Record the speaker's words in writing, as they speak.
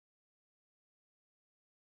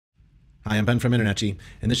Hi, I'm Ben from InternetG.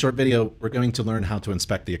 In this short video, we're going to learn how to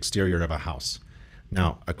inspect the exterior of a house.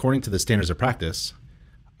 Now, according to the standards of practice,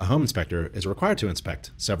 a home inspector is required to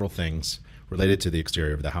inspect several things related to the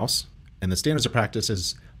exterior of the house, and the standards of practice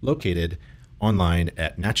is located online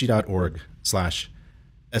at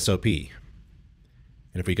natchi.org/SOP. And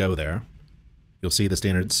if we go there, you'll see the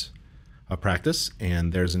standards of practice,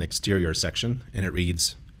 and there's an exterior section, and it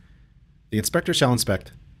reads, "The inspector shall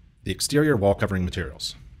inspect the exterior wall covering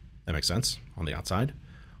materials." That makes sense. On the outside,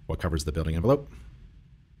 what covers the building envelope.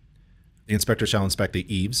 The inspector shall inspect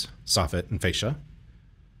the eaves, soffit, and fascia.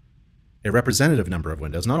 A representative number of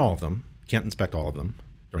windows, not all of them, can't inspect all of them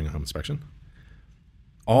during a home inspection.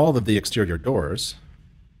 All of the exterior doors.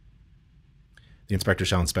 The inspector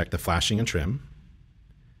shall inspect the flashing and trim,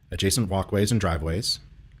 adjacent walkways and driveways,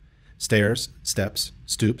 stairs, steps,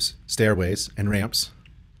 stoops, stairways, and ramps,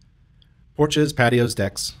 porches, patios,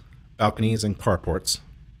 decks, balconies, and carports,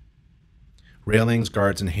 railings,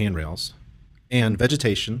 guards, and handrails, and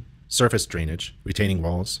vegetation, surface drainage, retaining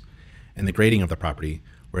walls, and the grading of the property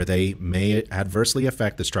where they may adversely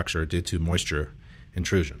affect the structure due to moisture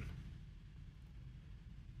intrusion.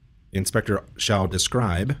 The inspector shall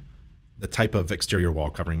describe the type of exterior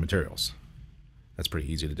wall covering materials. That's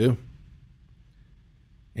pretty easy to do.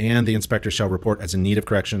 And the inspector shall report as in need of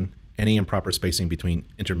correction any improper spacing between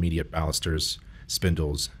intermediate balusters,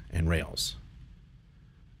 spindles, and rails.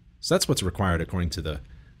 So that's what's required according to the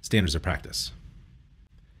standards of practice.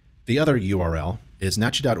 The other URL is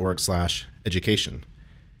natchi.org/education.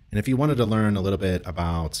 And if you wanted to learn a little bit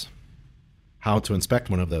about how to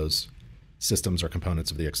inspect one of those systems or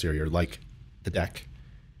components of the exterior, like the deck,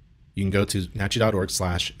 you can go to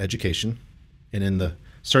natchi.org/education, and in the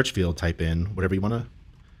search field, type in whatever you want to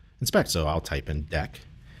inspect. So I'll type in deck,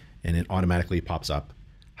 and it automatically pops up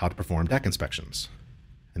how to perform deck inspections.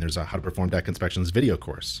 And there's a how to perform deck inspections video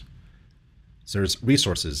course. So there's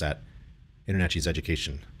resources at InternetG's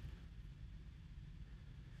education.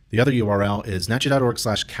 The other URL is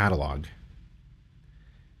natchi.org/catalog.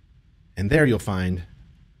 And there you'll find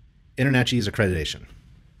InternetG's accreditation.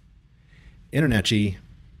 InternetG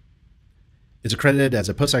is accredited as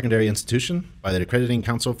a post-secondary institution by the Accrediting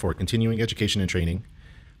Council for Continuing Education and Training,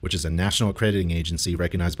 which is a national accrediting agency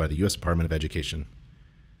recognized by the U.S. Department of Education,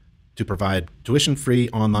 to provide tuition-free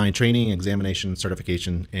online training, examination,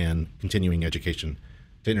 certification, and continuing education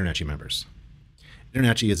to InternetG members.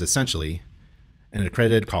 InternetG is essentially an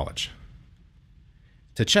accredited college.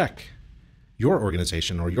 To check your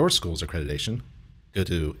organization or your school's accreditation, go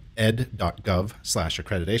to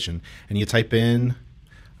ed.gov/accreditation, and you type in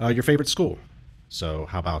your favorite school. So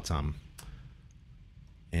how about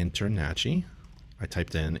InternetG? I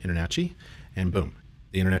typed in InternetG, and boom,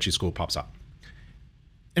 the InternetG school pops up.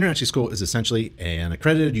 InternetG School is essentially an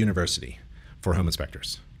accredited university for home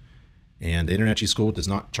inspectors. And the InternetG School does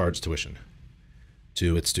not charge tuition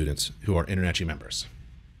to its students who are InternetG members.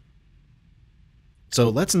 So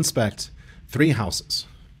let's inspect 3 houses,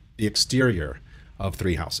 the exterior of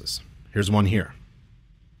 3 houses. Here's one here.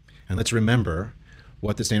 And let's remember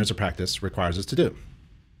what the standards of practice requires us to do.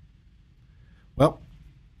 Well,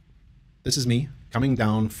 this is me coming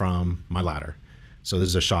down from my ladder. So this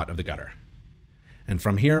is a shot of the gutter. And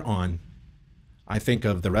from here on, I think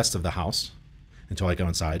of the rest of the house until I go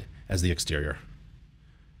inside as the exterior.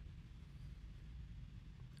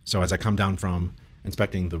 So as I come down from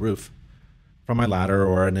inspecting the roof from my ladder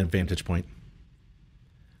or an vantage point,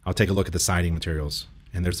 I'll take a look at the siding materials.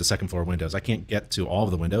 And there's the second floor windows. I can't get to all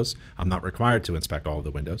of the windows. I'm not required to inspect all of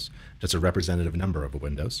the windows, just a representative number of the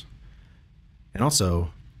windows. And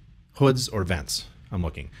also hoods or vents I'm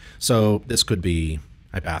looking. So this could be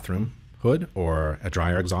a bathroom hood or a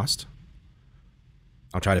dryer exhaust.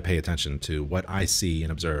 I'll try to pay attention to what I see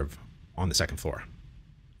and observe on the second floor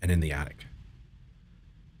and in the attic.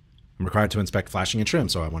 I'm required to inspect flashing and trim,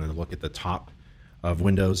 so I wanted to look at the top of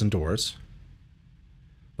windows and doors.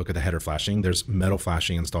 Look at the header flashing. There's metal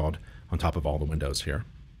flashing installed on top of all the windows here.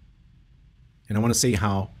 And I want to see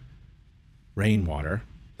how rainwater,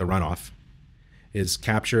 the runoff, is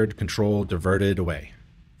captured, controlled, diverted away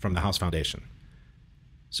from the house foundation.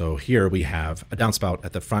 So here we have a downspout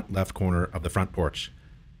at the front left corner of the front porch,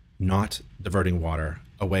 not diverting water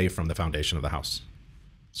away from the foundation of the house.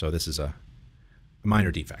 So this is a minor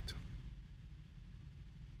defect.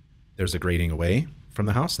 There's a grading away from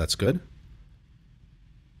the house. That's good.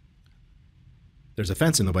 There's a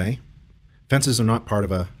fence in the way. Fences are not part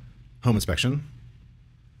of a home inspection,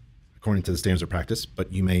 according to the standards of practice,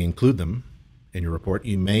 but you may include them in your report.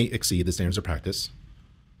 You may exceed the standards of practice.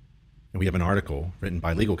 And we have an article written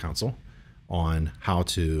by legal counsel on how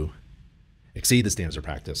to exceed the standards of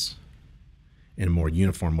practice in a more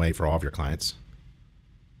uniform way for all of your clients.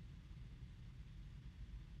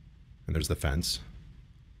 And there's the fence.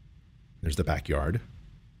 There's the backyard.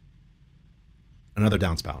 Another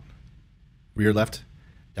downspout. Rear left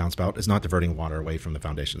downspout is not diverting water away from the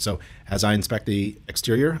foundation. So as I inspect the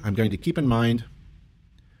exterior, I'm going to keep in mind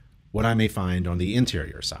what I may find on the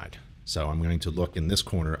interior side. So I'm going to look in this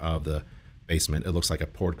corner of the basement. It looks like a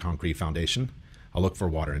poured concrete foundation. I'll look for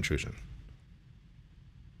water intrusion.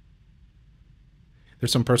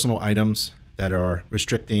 There's some personal items that are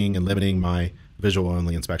restricting and limiting my visual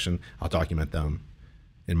only inspection. I'll document them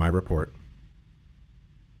in my report.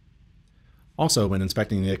 Also, when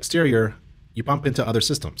inspecting the exterior, you bump into other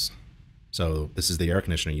systems. So this is the air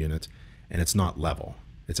conditioner unit, and it's not level.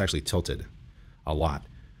 It's actually tilted a lot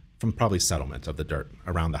from probably settlement of the dirt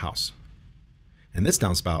around the house. And this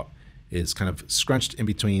downspout is kind of scrunched in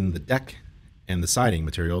between the deck and the siding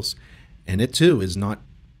materials, and it too is not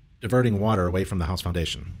diverting water away from the house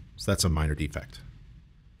foundation. So that's a minor defect.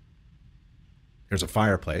 There's a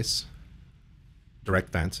fireplace,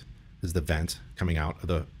 direct vent. This is the vent coming out of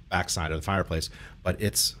the back side of the fireplace, but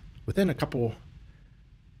it's within a couple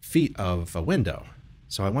feet of a window.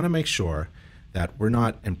 So I want to make sure that we're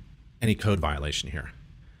not in any code violation here.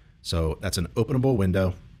 So that's an openable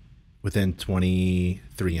window within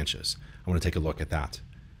 23 inches. I want to take a look at that.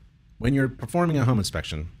 When you're performing a home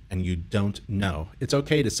inspection and you don't know, it's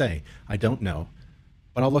okay to say, I don't know,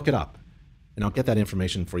 but I'll look it up and I'll get that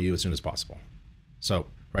information for you as soon as possible. So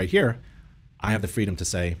right here, I have the freedom to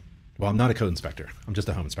say, well, I'm not a code inspector, I'm just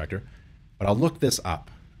a home inspector, but I'll look this up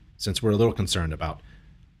since we're a little concerned about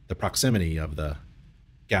the proximity of the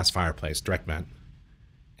gas fireplace, direct vent,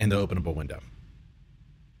 and the openable window.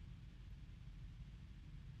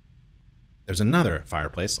 There's another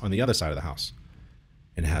fireplace on the other side of the house,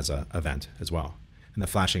 and it has a vent as well. And the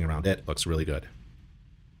flashing around it looks really good.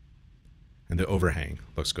 And the overhang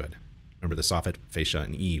looks good. Remember, the soffit, fascia,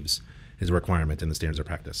 and eaves is a requirement in the standards of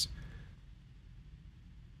practice.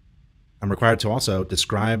 I'm required to also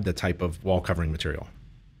describe the type of wall covering material.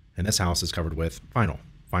 And this house is covered with vinyl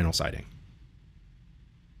siding.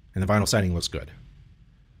 And the vinyl siding looks good.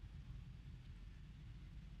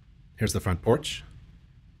 Here's the front porch,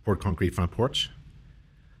 poured concrete front porch.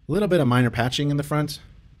 A little bit of minor patching in the front.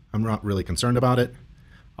 I'm not really concerned about it.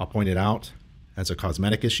 I'll point it out as a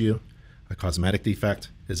cosmetic issue. A cosmetic defect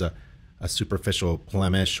is a superficial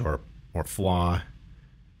blemish or flaw.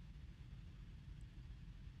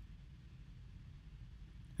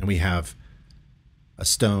 And we have a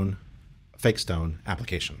fake stone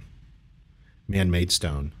application. Man-made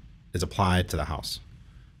stone is applied to the house.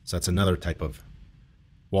 So that's another type of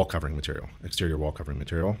wall covering material, exterior wall covering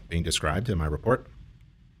material being described in my report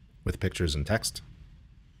with pictures and text.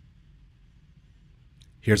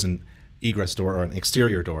 Here's an egress door or an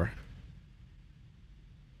exterior door.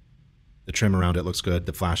 The trim around it looks good.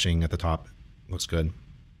 The flashing at the top looks good.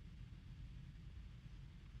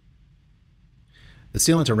 The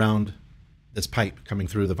sealant around this pipe coming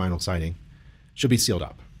through the vinyl siding should be sealed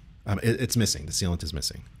up. It's missing. The sealant is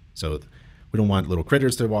missing. So we don't want little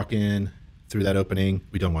critters to walk in through that opening.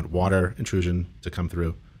 We don't want water intrusion to come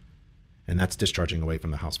through. And that's discharging away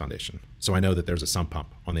from the house foundation. So I know that there's a sump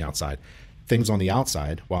pump on the outside. Things on the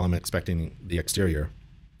outside, while I'm inspecting the exterior,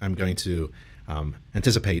 I'm going to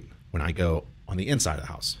anticipate when I go on the inside of the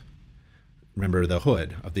house. Remember the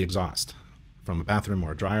hood of the exhaust from a bathroom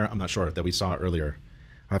or a dryer? I'm not sure that we saw earlier.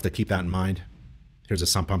 I'll have to keep that in mind. Here's a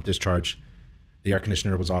sump pump discharge. The air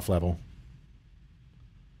conditioner was off level.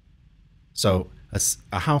 So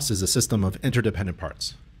a house is a system of interdependent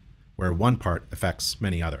parts where one part affects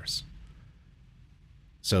many others.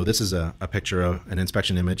 So this is a picture of an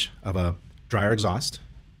inspection image of a dryer exhaust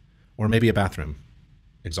or maybe a bathroom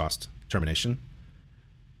exhaust termination.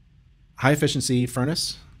 High efficiency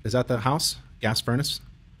furnace is at the house, gas furnace.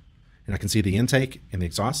 And I can see the intake and the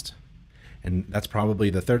exhaust. And that's probably,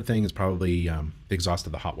 the third thing is probably the exhaust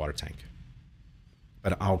of the hot water tank.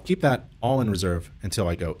 But I'll keep that all in reserve until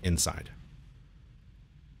I go inside.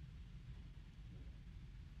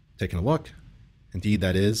 Taking a look, indeed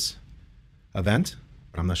that is a vent,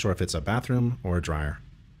 but I'm not sure if it's a bathroom or a dryer.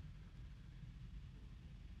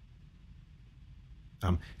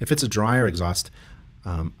 If it's a dryer exhaust,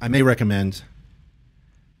 I may recommend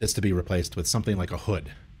this to be replaced with something like a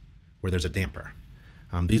hood where there's a damper.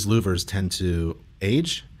 These louvers tend to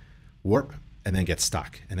age, warp, and then get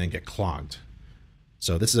stuck and then get clogged.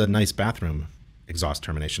 So this is a nice bathroom exhaust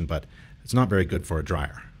termination, but it's not very good for a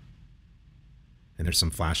dryer. And there's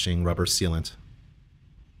some flashing rubber sealant.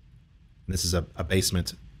 And this is a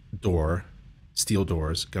basement door, steel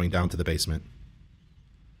doors going down to the basement.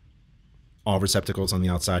 All receptacles on the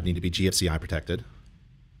outside need to be GFCI protected.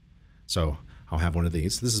 So I'll have one of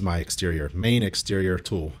these. This is my main exterior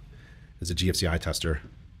tool. Is a GFCI tester.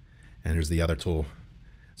 And here's the other tool,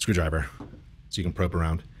 screwdriver, so you can probe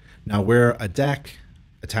around. Now where a deck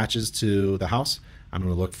attaches to the house, I'm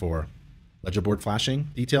going to look for ledger board flashing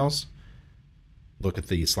details. Look at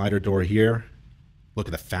the slider door here. Look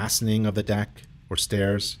at the fastening of the deck or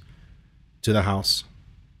stairs to the house.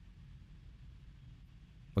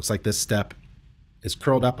 Looks like this step is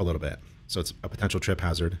curled up a little bit, so it's a potential trip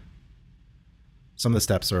hazard. Some of the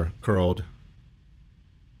steps are curled.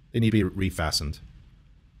 They need to be refastened.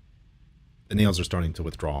 The nails are starting to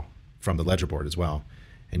withdraw from the ledger board as well,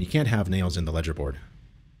 and you can't have nails in the ledger board.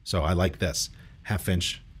 So I like this, 1/2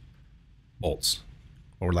 inch bolts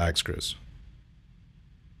or lag screws.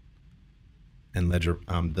 And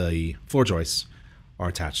the floor joists are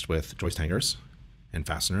attached with joist hangers and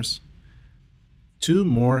fasteners. 2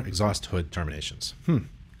 more exhaust hood terminations. So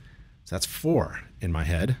that's 4 in my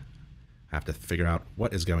head. I have to figure out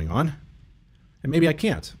what is going on. And maybe I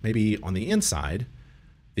can't. Maybe on the inside,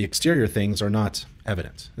 the exterior things are not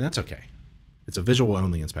evident. And that's okay. It's a visual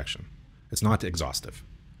only inspection. It's not exhaustive.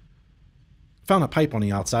 Found a pipe on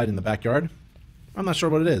the outside in the backyard. I'm not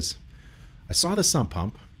sure what it is. I saw the sump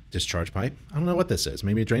pump, discharge pipe. I don't know what this is.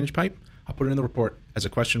 Maybe a drainage pipe? I'll put it in the report as a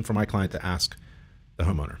question for my client to ask the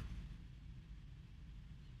homeowner.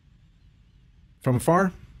 From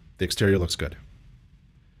afar, the exterior looks good.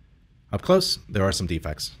 Up close, there are some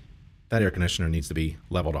defects. That air conditioner needs to be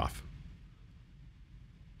leveled off.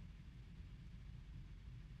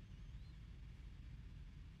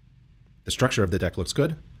 The structure of the deck looks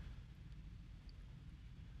good.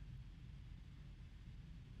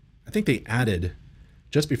 I think they added,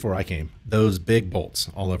 just before I came, those big bolts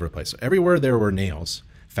all over the place. So everywhere there were nails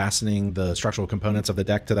fastening the structural components of the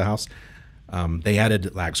deck to the house, they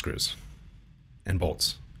added lag screws and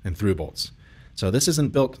bolts and through bolts. So this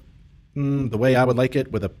isn't built the way I would like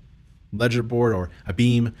it, with a ledger board or a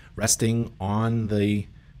beam resting on the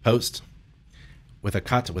post with a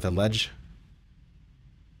cut, with a ledge.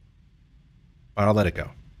 But I'll let it go.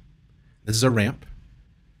 This is a ramp,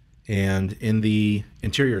 and in the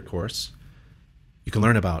interior course, you can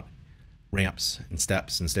learn about ramps and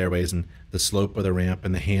steps and stairways and the slope of the ramp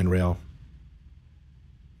and the handrail.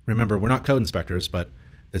 Remember, we're not code inspectors, but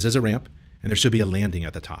this is a ramp, and there should be a landing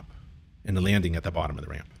at the top and a landing at the bottom of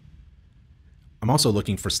the ramp. I'm also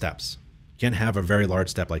looking for steps. You can't have a very large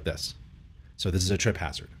step like this. So this is a trip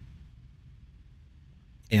hazard.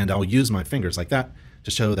 And I'll use my fingers like that to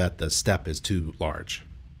show that the step is too large.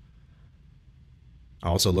 I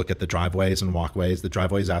also look at the driveways and walkways. The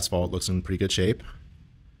driveway's asphalt looks in pretty good shape.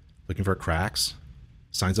 Looking for cracks,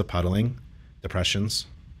 signs of puddling, depressions.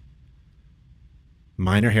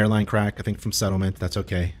 Minor hairline crack, I think from settlement, that's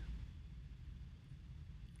okay.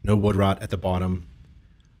 No wood rot at the bottom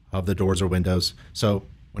of the doors or windows. So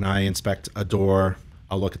when I inspect a door,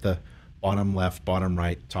 I'll look at the bottom left, bottom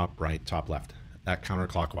right, top left, that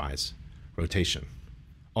counterclockwise rotation,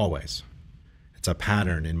 always. It's a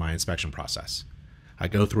pattern in my inspection process. I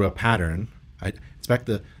go through a pattern. I inspect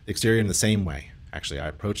the exterior in the same way. Actually, I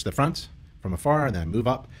approach the front from afar, and then move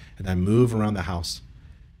up, and then move around the house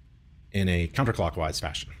in a counterclockwise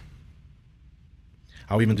fashion.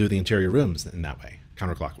 I'll even do the interior rooms in that way,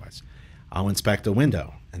 counterclockwise. I'll inspect a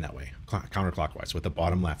window in that way, counterclockwise, with the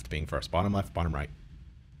bottom left being first. Bottom left, bottom right,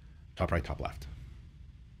 top left.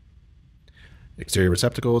 Exterior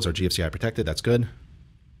receptacles are GFCI protected, that's good.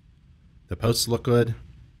 The posts look good.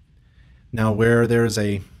 Now where there's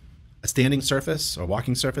a standing surface or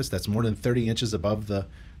walking surface that's more than 30 inches above the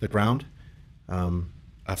ground,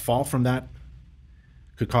 a fall from that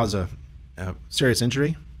could cause a serious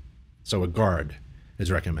injury, so a guard is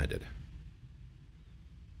recommended,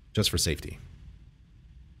 just for safety.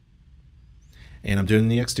 And I'm doing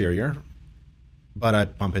the exterior, but I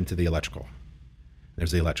bump into the electrical. There's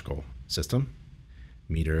the electrical system,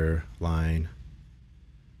 meter, line,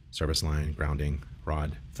 service line, grounding,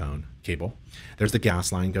 rod, phone, cable. There's the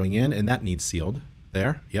gas line going in, and that needs sealed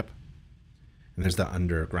there, yep. And there's the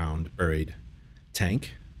underground buried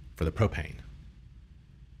tank for the propane.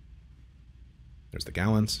 There's the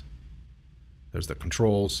gallons, there's the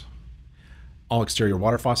controls. All exterior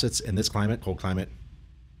water faucets in this climate, cold climate,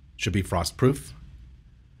 should be frost proof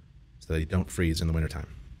so they don't freeze in the wintertime.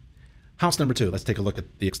 House number 2, let's take a look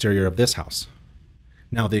at the exterior of this house.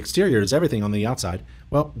 Now the exterior is everything on the outside.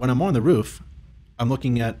 Well, when I'm on the roof, I'm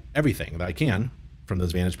looking at everything that I can from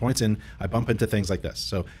those vantage points, and I bump into things like this.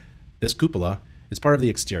 So this cupola is part of the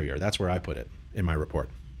exterior. That's where I put it in my report.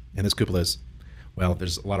 And this cupola is, well,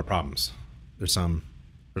 there's a lot of problems. There's a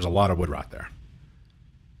lot of wood rot there.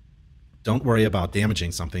 Don't worry about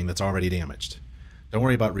damaging something that's already damaged. Don't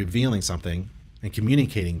worry about revealing something and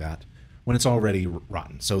communicating that when it's already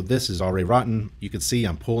rotten. So this is already rotten. You can see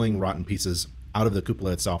I'm pulling rotten pieces out of the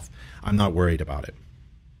cupola itself. I'm not worried about it.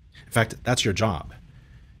 In fact, that's your job.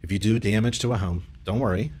 If you do damage to a home, don't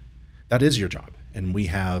worry. That is your job. And we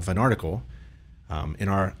have an article in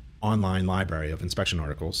our online library of inspection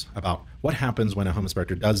articles about what happens when a home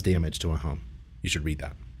inspector does damage to a home. You should read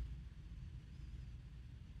that.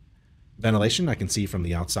 Ventilation, I can see from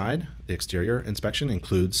the outside. The exterior inspection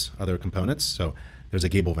includes other components. So there's a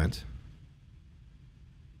gable vent.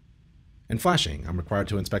 And flashing, I'm required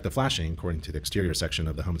to inspect the flashing according to the exterior section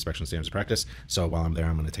of the Home Inspection Standards of Practice. So while I'm there,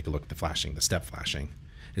 I'm going to take a look at the flashing. The step flashing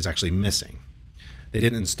is actually missing. They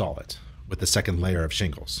didn't install it with the second layer of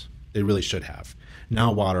shingles. They really should have.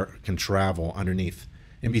 Now water can travel underneath,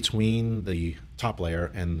 in between the top layer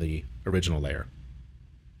and the original layer.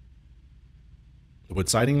 The wood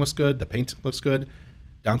siding looks good. The paint looks good.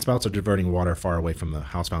 Downspouts are diverting water far away from the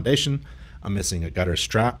house foundation. I'm missing a gutter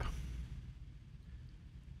strap.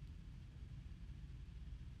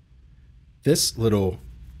 This little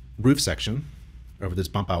roof section over this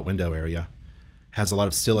bump out window area has a lot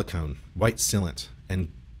of silicone, white sealant,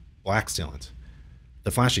 and black sealant.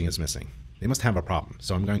 The flashing is missing. They must have a problem.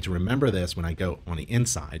 So I'm going to remember this when I go on the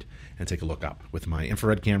inside and take a look up with my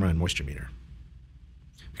infrared camera and moisture meter.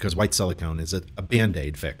 Because white silicone is a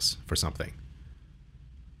band-aid fix for something.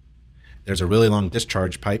 There's a really long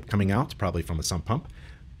discharge pipe coming out, probably from a sump pump.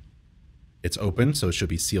 It's open, so it should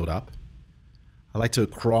be sealed up. I like to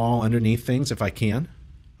crawl underneath things if I can.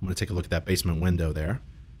 I'm going to take a look at that basement window there.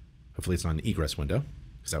 Hopefully it's not an egress window,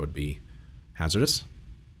 because that would be hazardous.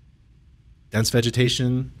 Dense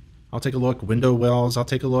vegetation, I'll take a look. Window wells, I'll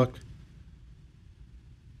take a look.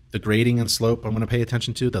 The grading and slope I'm going to pay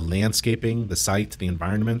attention to. The landscaping, the site, the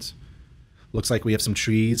environment. Looks like we have some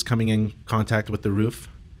trees coming in contact with the roof.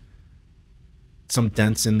 Some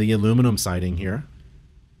dents in the aluminum siding here.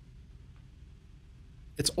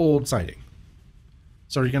 It's old siding.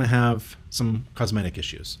 So you're going to have some cosmetic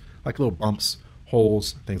issues, like little bumps,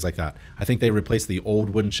 holes, things like that. I think they replaced the old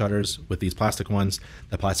wooden shutters with these plastic ones.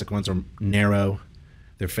 The plastic ones are narrow.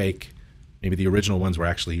 They're fake. Maybe the original ones were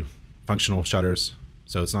actually functional shutters.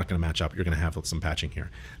 So it's not going to match up. You're going to have some patching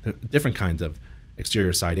here. There are different kinds of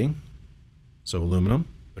exterior siding. So aluminum,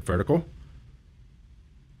 but vertical.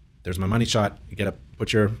 There's my money shot. You get up,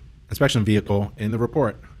 put your inspection vehicle in the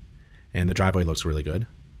report, and the driveway looks really good.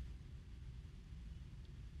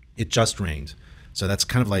 It just rained. So that's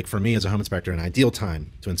kind of like, for me as a home inspector, an ideal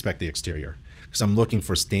time to inspect the exterior, because I'm looking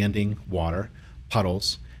for standing water,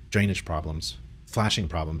 puddles, drainage problems, flashing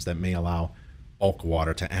problems that may allow bulk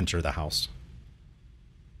water to enter the house.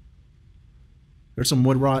 There's some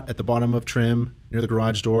wood rot at the bottom of trim near the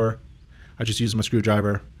garage door. I just use my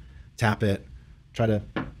screwdriver, tap it, try to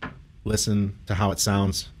listen to how it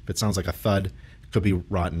sounds. If it sounds like a thud, it could be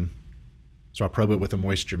rotten. So I'll probe it with a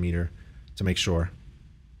moisture meter to make sure.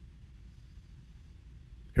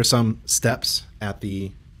 Here's some steps at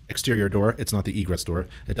the exterior door. It's not the egress door.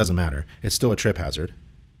 It doesn't matter. It's still a trip hazard.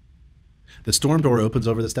 The storm door opens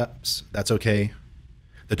over the steps. That's okay.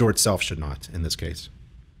 The door itself should not in this case.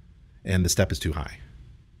 And the step is too high.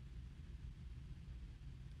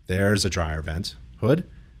 There's a dryer vent hood.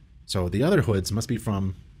 So the other hoods must be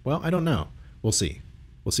from, well, I don't know. We'll see.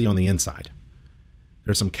 We'll see on the inside.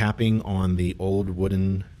 There's some capping on the old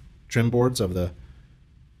wooden trim boards of the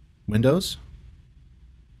windows.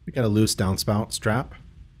 We got a loose downspout strap.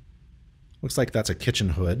 Looks like that's a kitchen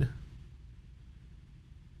hood.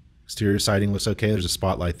 Exterior siding looks okay. There's a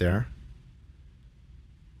spotlight there.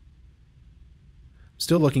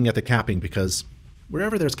 Still looking at the capping, because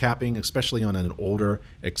wherever there's capping, especially on an older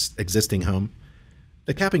existing home,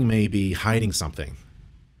 the capping may be hiding something,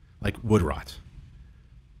 like wood rot.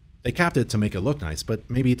 They capped it to make it look nice, but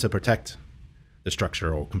maybe to protect the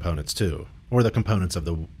structural components too, or the components of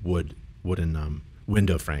the wooden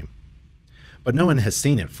window frame. But no one has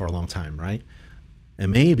seen it for a long time, right?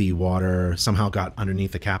 And maybe water somehow got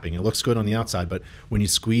underneath the capping. It looks good on the outside, but when you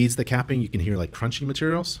squeeze the capping, you can hear like crunchy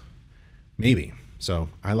materials. Maybe. So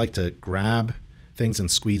I like to grab things and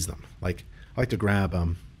squeeze them. Like I like to grab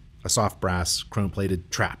a soft brass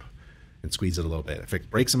chrome-plated trap and squeeze it a little bit. If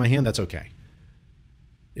it breaks in my hand, that's okay.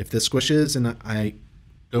 If this squishes and I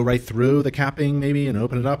go right through the capping maybe and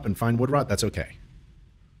open it up and find wood rot, that's okay.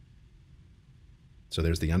 So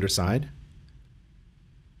there's the underside.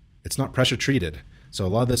 It's not pressure treated. So a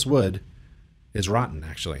lot of this wood is rotten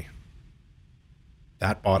actually.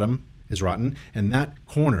 That bottom is rotten, and that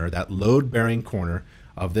corner, that load-bearing corner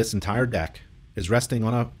of this entire deck is resting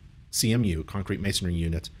on a CMU, concrete masonry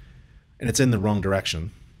unit, and it's in the wrong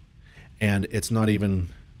direction. and it's not even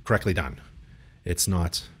correctly done. It's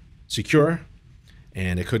not secure,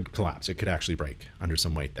 and it could collapse. It could actually break under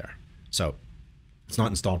some weight there. So it's not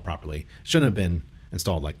installed properly. Shouldn't have been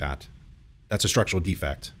installed like that. That's a structural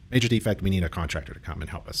defect. Major defect, we need a contractor to come and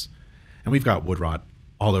help us. And we've got wood rot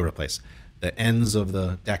all over the place. The ends of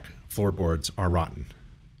the deck floorboards are rotten.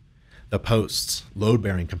 The posts,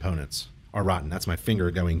 load-bearing components, are rotten. That's my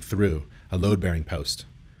finger going through a load-bearing post.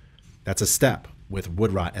 That's a step with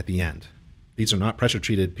wood rot at the end. These are not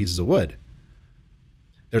pressure-treated pieces of wood.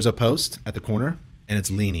 There's a post at the corner, and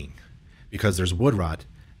it's leaning because there's wood rot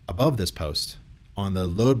above this post on the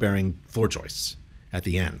load-bearing floor joists at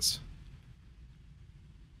the ends.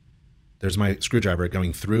 There's my screwdriver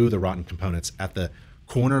going through the rotten components at the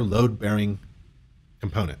corner load-bearing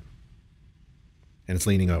component, and it's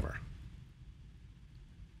leaning over.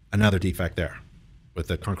 Another defect there with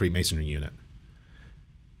the concrete masonry unit.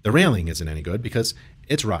 The railing isn't any good because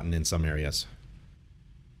it's rotten in some areas.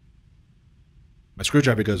 My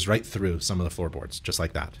screwdriver goes right through some of the floorboards, just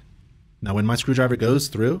like that. Now, when my screwdriver goes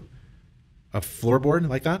through a floorboard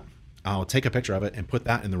like that, I'll take a picture of it and put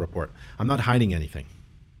that in the report. I'm not hiding anything.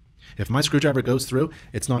 If my screwdriver goes through,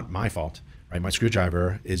 it's not my fault, right? My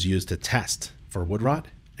screwdriver is used to test for wood rot,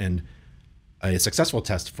 and a successful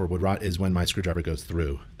test for wood rot is when my screwdriver goes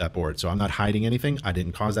through that board. So I'm not hiding anything. I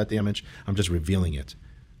didn't cause that damage. I'm just revealing it.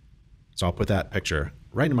 So I'll put that picture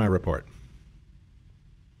right in my report.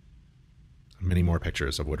 Many more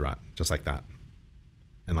pictures of wood rot, just like that.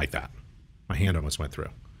 And like that. My hand almost went through.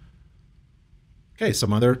 Okay,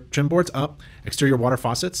 some other trim boards up. Exterior water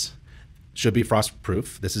faucets should be frost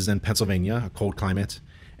proof. This is in Pennsylvania, a cold climate,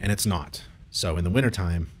 and it's not. So in the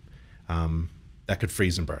wintertime, that could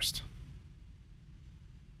freeze and burst.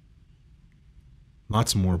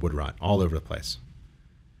 Lots more wood rot all over the place.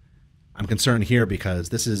 I'm concerned here because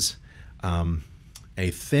this is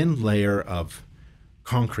a thin layer of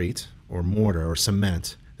concrete or mortar or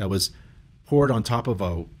cement that was poured on top of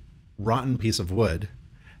a rotten piece of wood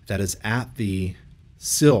that is at the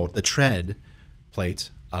sill, the tread plate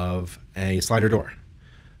of a slider door.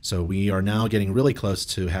 So we are now getting really close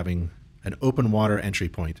to having an open water entry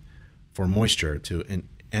point for moisture to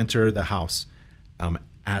enter the house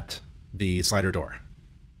at the slider door,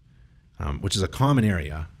 which is a common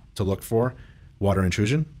area to look for water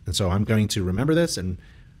intrusion. And so I'm going to remember this and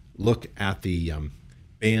look at the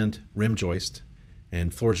band rim joist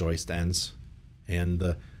and floor joist ends and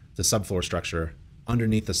the subfloor structure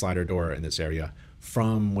underneath the slider door in this area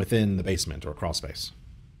from within the basement or crawl space.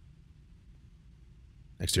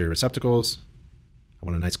 Exterior receptacles. I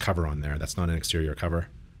want a nice cover on there. That's not an exterior cover.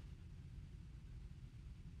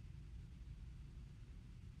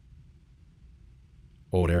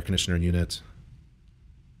 Old air conditioner unit.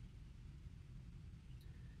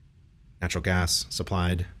 Natural gas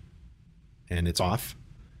supplied, and it's off.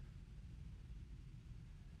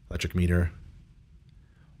 Electric meter.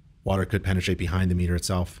 Water could penetrate behind the meter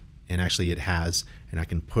itself, and actually it has, and I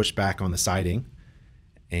can push back on the siding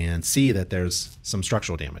and see that there's some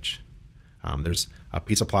structural damage. There's a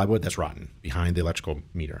piece of plywood that's rotten behind the electrical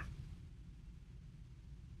meter.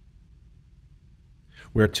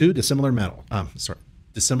 Where two dissimilar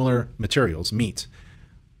materials meet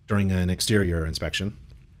during an exterior inspection,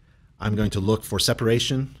 I'm going to look for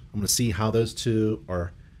separation. I'm going to see how those two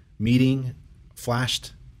are meeting,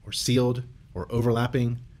 flashed or sealed or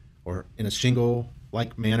overlapping or in a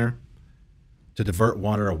shingle-like manner to divert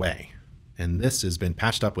water away. And this has been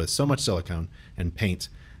patched up with so much silicone and paint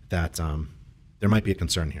that there might be a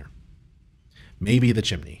concern here. Maybe the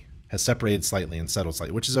chimney has separated slightly and settled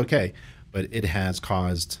slightly, which is okay, but it has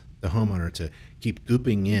caused the homeowner to keep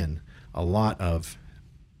gooping in a lot of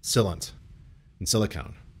sealant and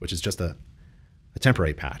silicone, which is just a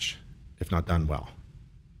temporary patch if not done well.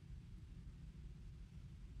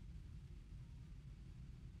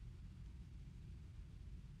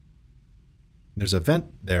 There's a vent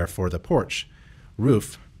there for the porch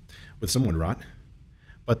roof with some wood rot,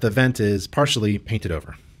 but the vent is partially painted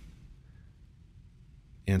over.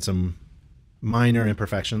 And some minor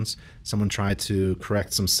imperfections. Someone tried to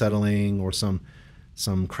correct some settling or some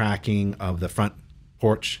cracking of the front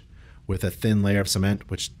porch with a thin layer of cement,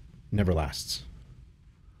 which never lasts.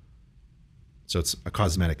 So it's a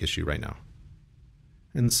cosmetic issue right now.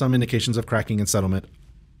 And some indications of cracking and settlement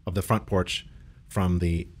of the front porch from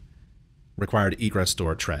the required egress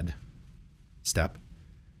door tread step.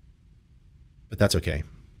 But that's okay.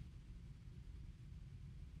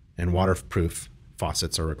 And waterproof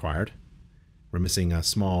faucets are required. We're missing a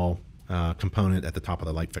small component at the top of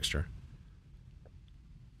the light fixture.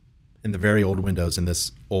 And the very old windows in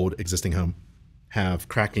this old existing home have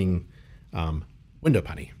cracking window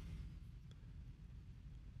putty.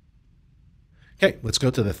 Okay, let's go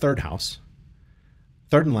to the third house,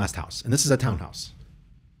 third and last house. And this is a townhouse.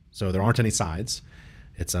 So there aren't any sides.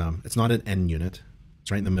 It's not an end unit. It's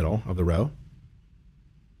right in the middle of the row.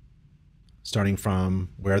 Starting from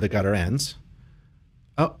where the gutter ends.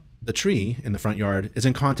 Oh, the tree in the front yard is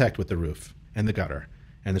in contact with the roof and the gutter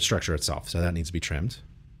and the structure itself, so that needs to be trimmed.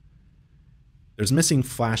 There's missing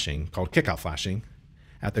flashing, called kickout flashing,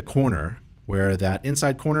 at the corner where that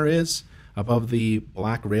inside corner is, above the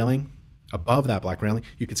black railing. Above that black railing,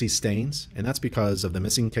 you can see stains, and that's because of the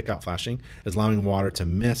missing kickout flashing is allowing water to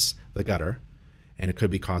miss the gutter, and it could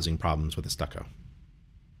be causing problems with the stucco.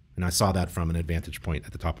 And I saw that from an advantage point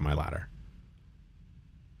at the top of my ladder.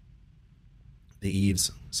 The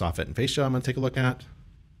eaves, soffit, and fascia I'm going to take a look at.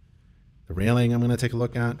 The railing I'm going to take a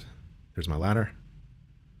look at. There's my ladder.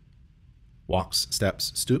 Walks,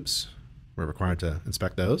 steps, stoops. We're required to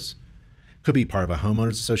inspect those. Could be part of a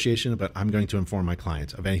homeowners association, but I'm going to inform my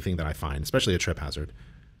client of anything that I find, especially a trip hazard.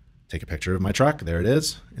 Take a picture of my truck. There it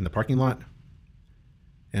is in the parking lot.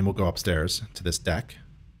 And we'll go upstairs to this deck.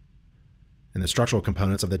 And the structural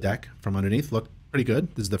components of the deck from underneath look pretty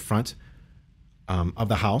good. This is the front of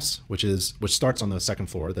the house, which starts on the second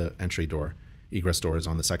floor. The entry door, egress door is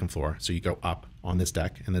on the second floor. So you go up on this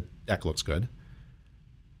deck, and the deck looks good.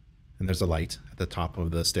 And there's a light at the top of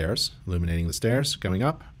the stairs, illuminating the stairs going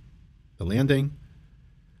up, the landing.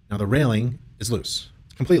 Now the railing is loose,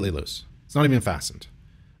 it's completely loose. It's not even fastened,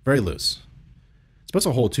 very loose. It's supposed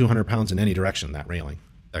to hold 200 pounds in any direction, that railing,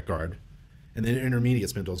 that guard. And the intermediate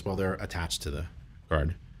spindles, well, they're attached to the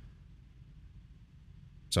guard.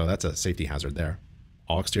 So that's a safety hazard there.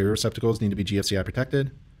 All exterior receptacles need to be GFCI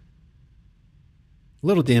protected. A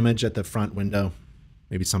little damage at the front window.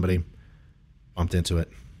 Maybe somebody bumped into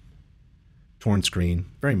it. Torn screen,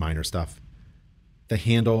 very minor stuff. The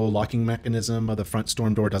handle locking mechanism of the front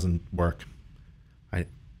storm door doesn't work. I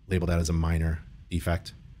label that as a minor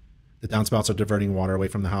defect. The downspouts are diverting water away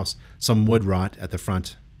from the house. Some wood rot at the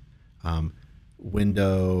front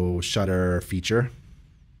window shutter feature.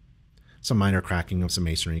 Some minor cracking of some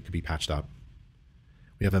masonry could be patched up.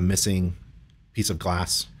 We have a missing piece of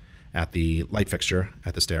glass at the light fixture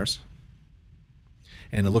at the stairs.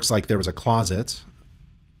 And it looks like there was a closet,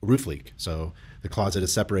 roof leak. So the closet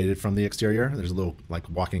is separated from the exterior. There's a little like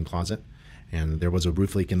walk-in closet, and there was a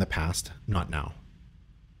roof leak in the past, not now.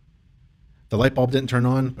 The light bulb didn't turn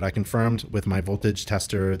on, but I confirmed with my voltage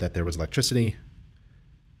tester that there was electricity,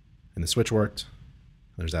 and the switch worked.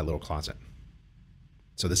 There's that little closet.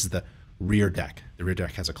 So this is the rear deck. The rear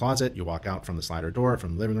deck has a closet. You walk out from the slider door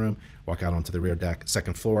from the living room, walk out onto the rear deck,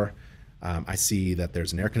 second floor. I see that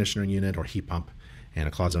there's an air conditioner unit or heat pump and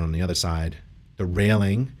a closet on the other side. The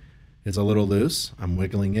railing is a little loose. I'm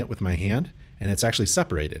wiggling it with my hand, and it's actually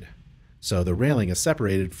separated. So the railing is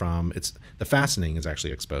separated from, the fastening is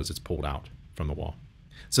actually exposed. It's pulled out from the wall.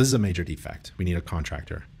 So this is a major defect. We need a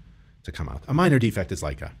contractor to come out. A minor defect is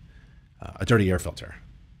like a dirty air filter.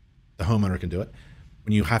 The homeowner can do it.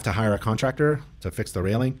 When you have to hire a contractor to fix the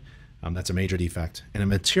railing, that's a major defect. And a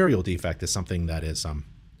material defect is something that is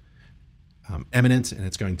imminent, and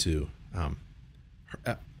it's going to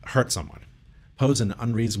hurt someone, pose an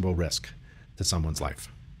unreasonable risk to someone's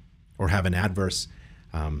life, or have an adverse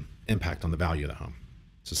impact on the value of the home.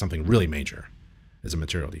 So something really major is a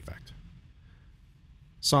material defect.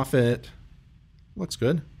 Soffit looks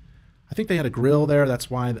good. I think they had a grill there. That's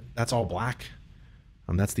why that's all black.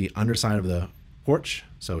 That's the underside of the porch,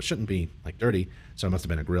 so it shouldn't be like dirty. So it must have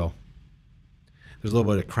been a grill. There's a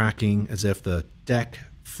little bit of cracking as if the deck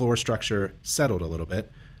floor structure settled a little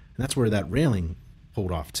bit. And that's where that railing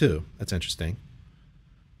pulled off too. That's interesting.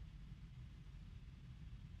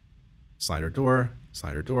 Slider door,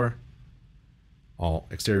 slider door. All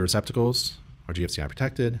exterior receptacles are GFCI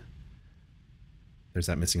protected. There's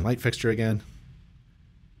that missing light fixture again.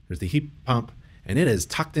 There's the heat pump, and it is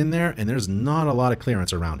tucked in there, and there's not a lot of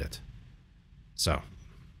clearance around it. So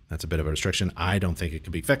that's a bit of a restriction. I don't think it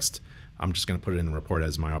could be fixed. I'm just going to put it in the report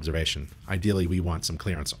as my observation. Ideally, we want some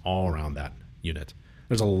clearance all around that unit.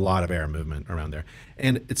 There's a lot of air movement around there.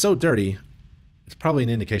 And it's so dirty, it's probably an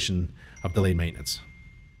indication of delayed maintenance.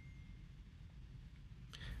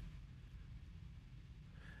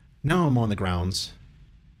 Now I'm on the grounds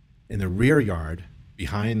in the rear yard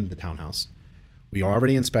behind the townhouse. We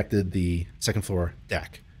already inspected the second floor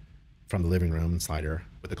deck from the living room and slider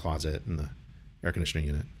with the closet and the air conditioning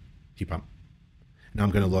unit, heat pump. Now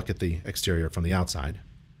I'm going to look at the exterior from the outside.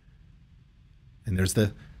 And there's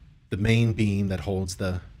the main beam that holds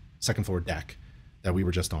the second floor deck that we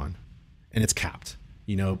were just on. And it's capped.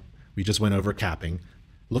 You know, we just went over capping.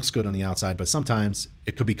 Looks good on the outside, but sometimes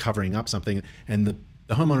it could be covering up something, and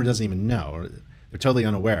the homeowner doesn't even know, or they're totally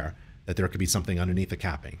unaware that there could be something underneath the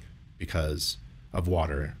capping because of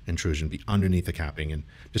water intrusion be underneath the capping and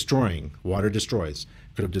destroying. Water destroys.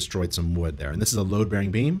 Could have destroyed some wood there. And this is a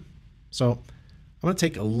load-bearing beam. So I'm going to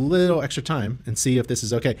take a little extra time and see if this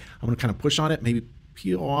is okay. I'm going to kind of push on it, maybe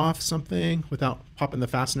peel off something without popping the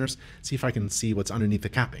fasteners, see if I can see what's underneath the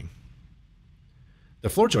capping. The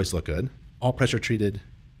floor joists look good. All pressure treated,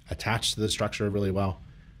 attached to the structure really well.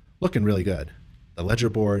 Looking really good. The ledger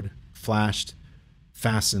board, flashed,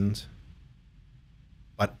 fastened.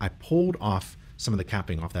 But I pulled off some of the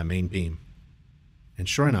capping off that main beam. And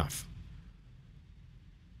sure enough,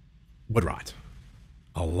 wood rot.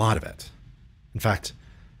 A lot of it. In fact,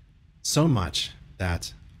 so much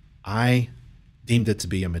that I deemed it to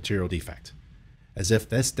be a material defect, as if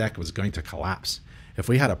this deck was going to collapse. If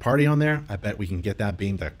we had a party on there, I bet we can get that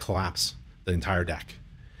beam to collapse the entire deck.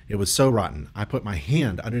 It was so rotten. I put my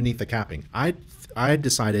hand underneath the capping. I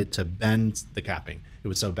decided to bend the capping. It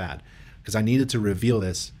was so bad because I needed to reveal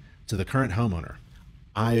this to the current homeowner.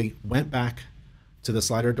 I went back to the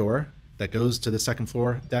slider door that goes to the second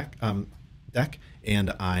floor deck,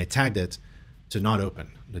 and I tagged it to not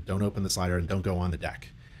open. Don't open the slider and don't go on the deck.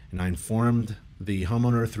 And I informed the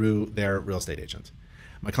homeowner through their real estate agent.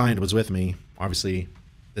 My client was with me. Obviously,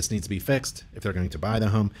 this needs to be fixed if they're going to buy the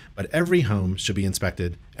home, but every home should be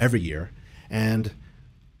inspected every year. And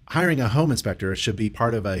hiring a home inspector should be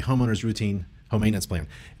part of a homeowner's routine home maintenance plan.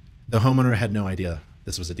 The homeowner had no idea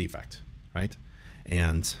this was a defect, right?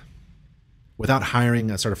 And without hiring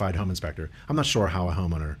a certified home inspector, I'm not sure how a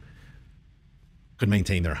homeowner could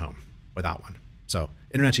maintain their home without one. So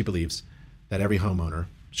InterNACHI believes that every homeowner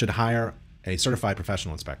should hire a certified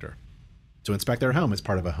professional inspector to inspect their home as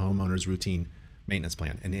part of a homeowner's routine maintenance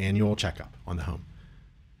plan, an annual checkup on the home.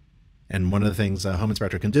 And one of the things a home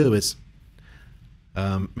inspector can do is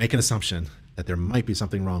make an assumption that there might be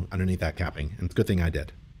something wrong underneath that capping. And it's a good thing I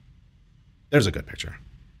did. There's a good picture.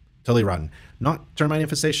 Totally rotten. Not termite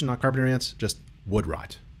infestation, not carpenter ants, just wood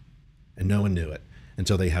rot. And no one knew it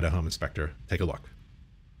until they had a home inspector take a look.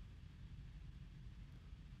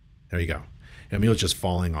 There you go. And it was just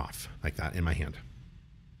falling off like that in my hand.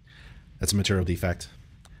 That's a material defect.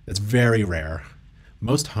 That's very rare.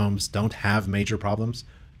 Most homes don't have major problems,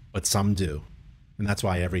 but some do. And that's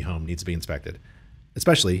why every home needs to be inspected,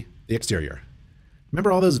 especially the exterior.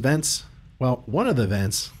 Remember all those vents? Well, one of the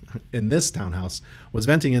vents in this townhouse was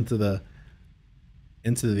venting into the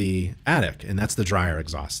attic, and that's the dryer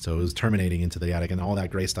exhaust. So it was terminating into the attic, and all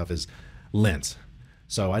that gray stuff is lint.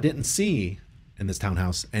 So I didn't see in this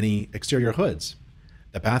townhouse any exterior hoods.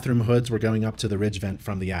 The bathroom hoods were going up to the ridge vent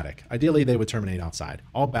from the attic. Ideally, they would terminate outside.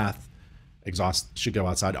 All bath exhaust should go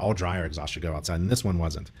outside. All dryer exhaust should go outside, and this one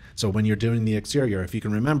wasn't. So when you're doing the exterior, if you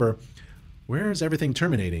can remember, where is everything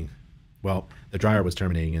terminating? Well, the dryer was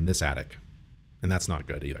terminating in this attic, and that's not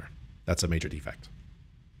good either. That's a major defect.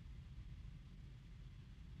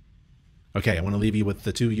 Okay, I want to leave you with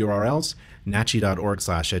the two URLs,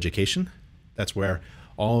 nachi.org/education. That's where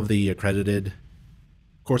all of the accredited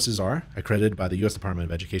courses are, accredited by the U.S. Department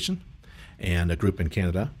of Education and a group in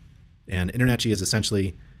Canada. And InterNACHI is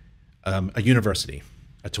essentially a university,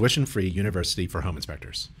 a tuition-free university for home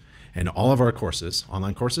inspectors. And all of our courses,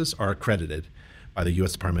 online courses, are accredited by the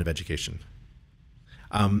U.S. Department of Education.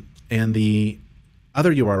 And the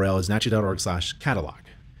other URL is nachi.org/catalog.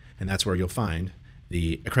 And that's where you'll find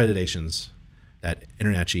the accreditations that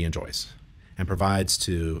InterNACHI enjoys and provides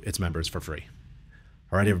to its members for free.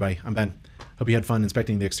 All right, everybody, I'm Ben. Hope you had fun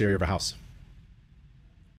inspecting the exterior of a house.